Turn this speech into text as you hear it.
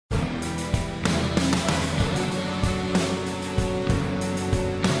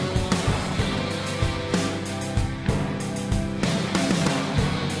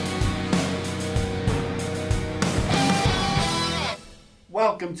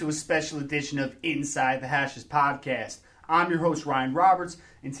Welcome to a special edition of Inside the Hashes podcast. I'm your host, Ryan Roberts,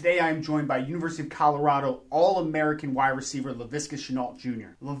 and today I am joined by University of Colorado All-American wide receiver Laviska Shenault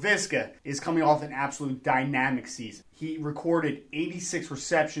Jr. Laviska is coming off an absolute dynamic season. He recorded 86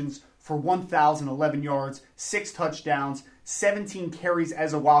 receptions for 1,011 yards, 6 touchdowns, 17 carries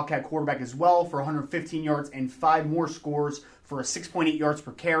as a Wildcat quarterback as well for 115 yards, and 5 more scores for a 6.8 yards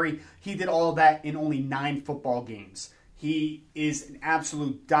per carry. He did all of that in only 9 football games. He is an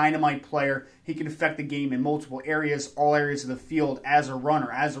absolute dynamite player. He can affect the game in multiple areas, all areas of the field, as a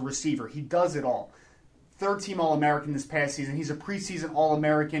runner, as a receiver. He does it all. Third-team All-American this past season. He's a preseason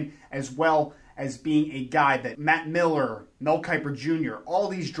All-American as well as being a guy that Matt Miller, Mel Kiper Jr., all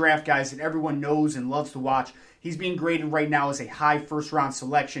these draft guys that everyone knows and loves to watch. He's being graded right now as a high first-round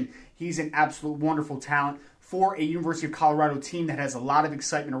selection. He's an absolute wonderful talent for a University of Colorado team that has a lot of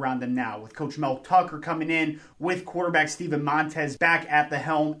excitement around them now, with Coach Mel Tucker coming in, with quarterback Steven Montez back at the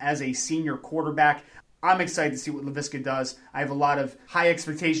helm as a senior quarterback. I'm excited to see what Laviska does. I have a lot of high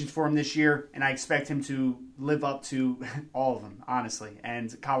expectations for him this year, and I expect him to live up to all of them, honestly.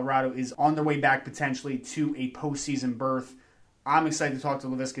 And Colorado is on their way back potentially to a postseason berth. I'm excited to talk to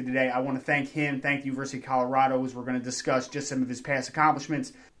Laviska today. I want to thank him, thank the University of Colorado, as we're going to discuss just some of his past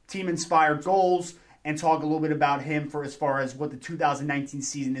accomplishments, team-inspired goals, and talk a little bit about him for as far as what the 2019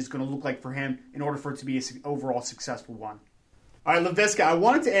 season is going to look like for him in order for it to be an overall successful one. All right, Laviska, I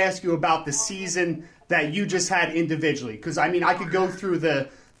wanted to ask you about the season that you just had individually, because, I mean, I could go through the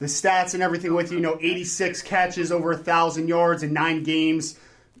stats and everything with you, 86 catches, over 1,000 yards in 9 games,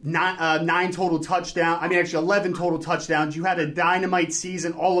 9 total touchdowns, 11 total touchdowns. You had a dynamite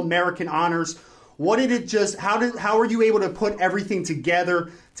season, All-American honors. How were you able to put everything together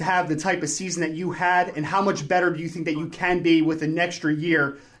to have the type of season that you had, and how much better do you think that you can be with an extra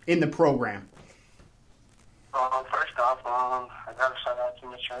year in the program? First off, I got to shout out to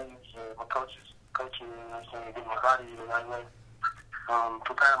my trainers, my coaches, getting my body the right way,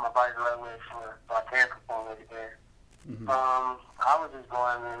 preparing my body the right way for I can perform every day. Mm-hmm. I was just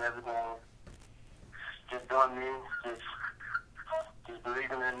going in every day, just doing me, just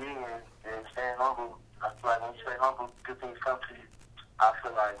believing in me and staying humble. I feel like when you stay humble, good things come to you. I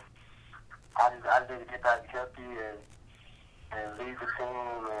feel like I just need to get back healthy and lead the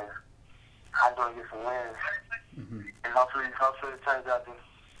team, and I'm going to get some wins. Mm-hmm. And hopefully it turns out to.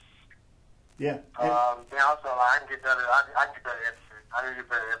 Yeah. Then also, I can get better. I can get better everything. I need to get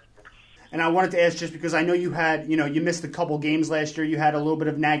better everything. And I wanted to ask, just because I know you had, you missed a couple games last year. You had a little bit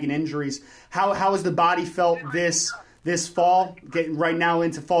of nagging injuries. How has the body felt this fall, getting right now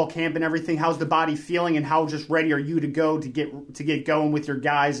into fall camp and everything? How's the body feeling, and how just ready are you to go to get going with your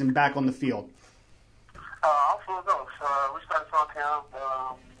guys and back on the field? I'm full of those. We started fall camp.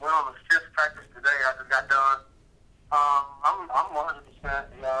 We're on the 5th practice today. I just got done. I'm 100%.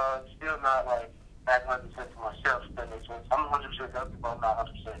 Still not like back 100% for myself. If that makes sense. I'm 100% healthy, but I'm not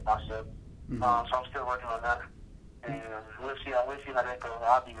 100% myself. Mm-hmm. So I'm still working on that, and we'll see how that goes.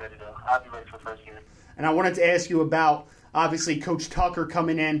 I'll be ready though. I'll be ready for first year. And I wanted to ask you about, obviously, Coach Tucker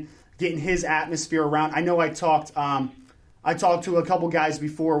coming in, getting his atmosphere around. I know I talked to a couple guys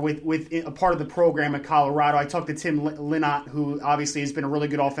before with a part of the program at Colorado. I talked to Tim Linnott, who obviously has been a really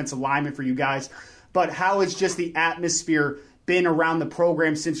good offensive lineman for you guys. But how has just the atmosphere been around the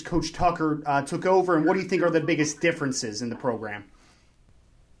program since Coach Tucker took over, and what do you think are the biggest differences in the program?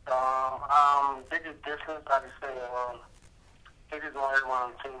 Biggest difference, I would say, they just want everyone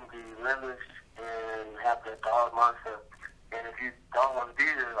on the team to be relentless and have that dog mindset. And if you don't want to be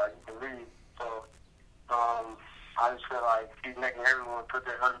there, like, you can leave. So I just feel like he's making everyone put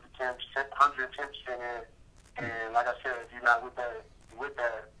their 110% in. And like I said, if you're not with that,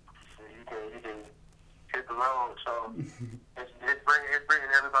 you can hit the road. So it's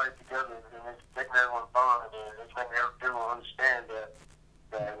bringing everybody together, and it's making everyone bond, and it's making everyone understand that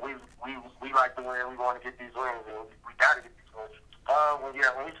we like to win. We want to get these wins, and we got to get these wins. When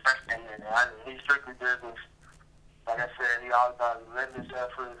he first came in, he's strictly business. Like I said, he all about relentless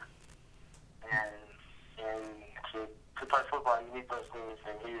effort, and to play football, you need those things,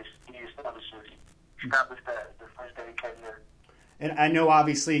 and he established that the first day he came in. And I know,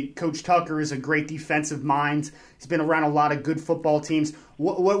 obviously, Coach Tucker is a great defensive mind. He's been around a lot of good football teams.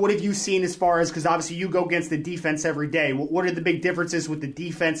 What have you seen as far as, because obviously you go against the defense every day, what are the big differences with the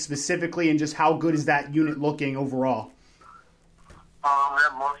defense specifically, and just how good is that unit looking overall?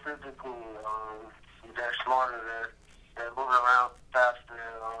 They're more physical. They're smarter. They're moving around faster.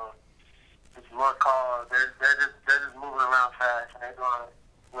 It's more called. They're just moving around fast, and they're going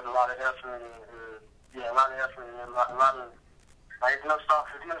with a lot of effort. And a lot of effort and a lot of. Like, it's no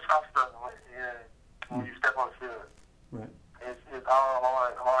soft stuff when you step on the field. Right. It's all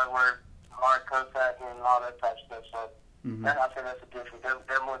hard work, hard contact, and all that type of stuff. So I think that's the difference.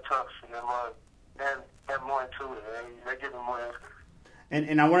 They're more tough, and they're more into it. They give them more effort.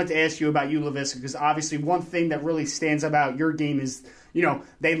 And I wanted to ask you about you, Laviska, because obviously one thing that really stands about your game is,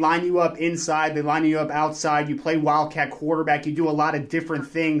 they line you up inside, they line you up outside, you play Wildcat quarterback, you do a lot of different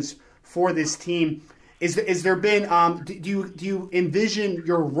things for this team. Is there been do you envision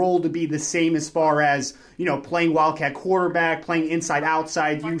your role to be the same as far as playing Wildcat quarterback, playing inside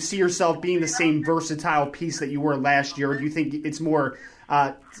outside? Do you see yourself being the same versatile piece that you were last year, or do you think it's more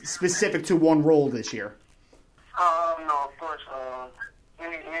specific to one role this year? No, of course.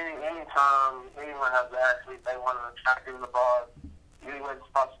 Anytime anyone has an athlete, they want to try to give them the ball any way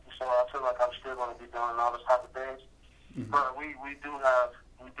possible. So I feel like I'm still going to be doing all those type of things. But we do have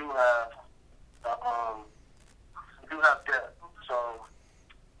depth. So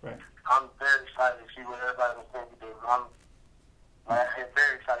right. I'm very excited to see what everybody was going to do. I'm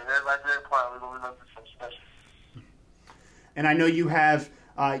very excited. Everybody's very quiet. We're going to do something special. And I know you have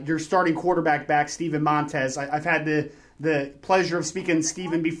your starting quarterback back, Steven Montez. I've had the pleasure of speaking to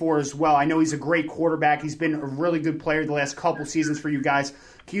Steven before as well. I know he's a great quarterback. He's been a really good player the last couple seasons for you guys.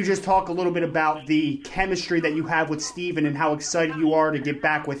 Can you just talk a little bit about the chemistry that you have with Steven and how excited you are to get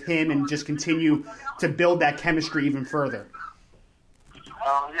back with him and just continue to build that chemistry even further?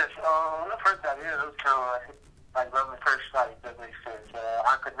 Yes. When I first got here, it was kind of like love at first sight, if that makes sense.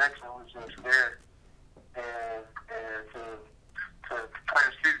 Our connection was just there. And to play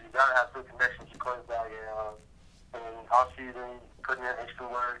the season, you got to have good connections to quarterback. And all season, putting in extra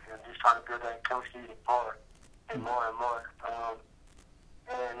work and just trying to build that chemistry more and more and more.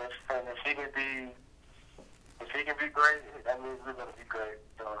 And if he can be great, that means we're going to be great.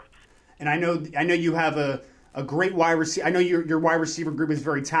 So. And I know you have a great wide receiver. I know your wide receiver group is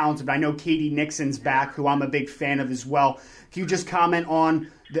very talented, but I know Katie Nixon's back, who I'm a big fan of as well. Can you just comment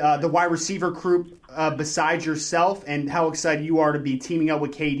on the wide receiver group besides yourself and how excited you are to be teaming up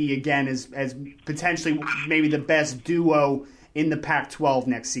with KD again as potentially maybe the best duo in the Pac-12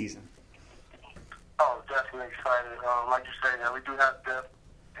 next season? Oh, definitely excited. Like you said, we do have depth,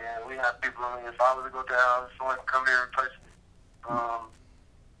 and we have people. If I was to go down, someone can come here and replace me.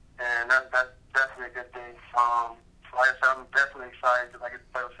 And that's definitely a good thing. Like I said, I'm definitely excited because I get to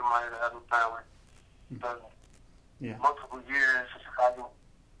play with somebody that I haven't played with. But multiple years, I can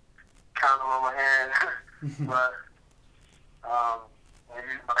count them on my hand. But when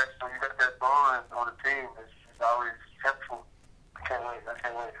you got that bond on the team, it's always helpful. I can't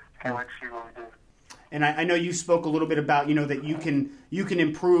wait to see what we do. And I know you spoke a little bit about that you can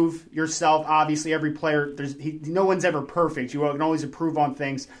improve yourself. Obviously, every player no one's ever perfect. You can always improve on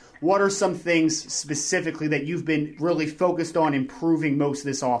things. What are some things specifically that you've been really focused on improving most of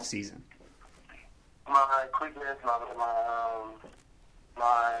this off season? My quickness,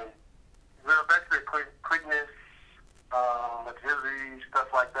 basically quickness, agility, stuff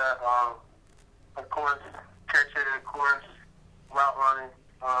like that. Of course, catching, of course, route running.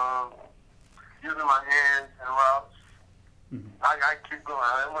 Using my hands and routes. I keep going.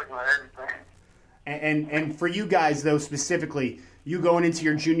 I'm working on everything. And for you guys, though, specifically, you going into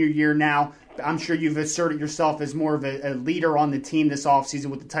your junior year now, I'm sure you've asserted yourself as more of a leader on the team this offseason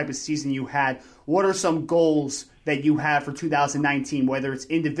with the type of season you had. What are some goals that you have for 2019, whether it's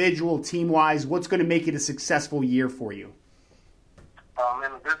individual, team-wise? What's going to make it a successful year for you?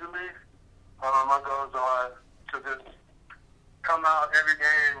 Individually, my goals are to just come out every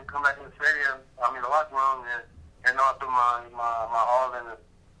game, come back in the stadium, the locker room, and know I put my all in it,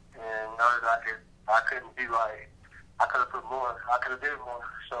 and know that I couldn't be like, I could have put more, I could have did more.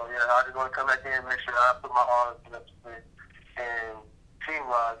 So I just want to come back in and make sure I put my all in it. And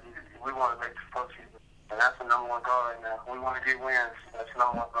team-wise, we want to make the postseason, and that's the number one goal right now. We want to get wins. That's the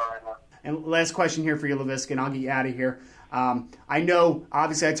number one goal right now. And last question here for you, Laviska, and I'll get you out of here. I know,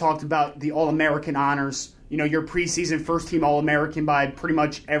 obviously, I talked about the All-American honors. Your preseason first-team All-American by pretty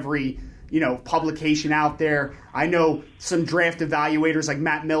much every, publication out there. I know some draft evaluators like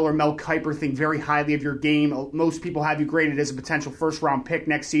Matt Miller, Mel Kiper think very highly of your game. Most people have you graded as a potential first-round pick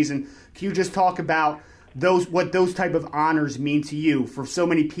next season. Can you just talk about what those type of honors mean to you for so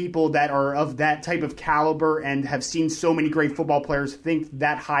many people that are of that type of caliber and have seen so many great football players think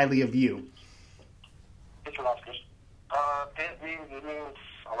that highly of you? It means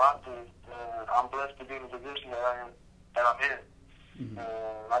a lot to me. I'm blessed to be in the position that I'm in.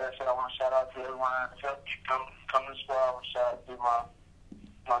 Like I said, I want to shout out to everyone that's helped me come to the squad. I want to shout out to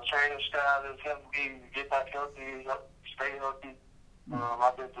my training staff that's helped me get back healthy, stay healthy.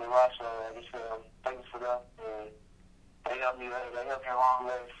 I've been through a lot, so I just thank you for that. They helped me along the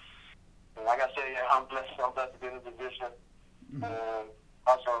way. And like I said, I'm blessed to be in the position. And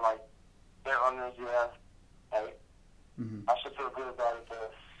also, like, they're on the draft. Like, I should feel good about it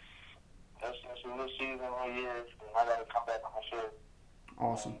because it's a new season, new years, and I got to come back on my shit.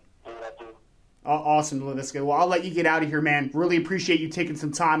 Awesome. Do what I do. Awesome, Laviska. Well, I'll let you get out of here, man. Really appreciate you taking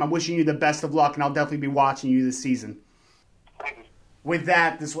some time. I'm wishing you the best of luck, and I'll definitely be watching you this season. Thank you. With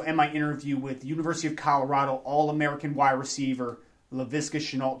that, this will end my interview with University of Colorado All-American wide receiver Laviska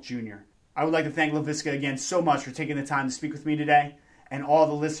Shenault Jr. I would like to thank Laviska again so much for taking the time to speak with me today, and all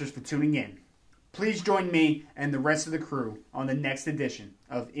the listeners for tuning in. Please join me and the rest of the crew on the next edition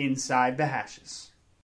of Inside the Hashes.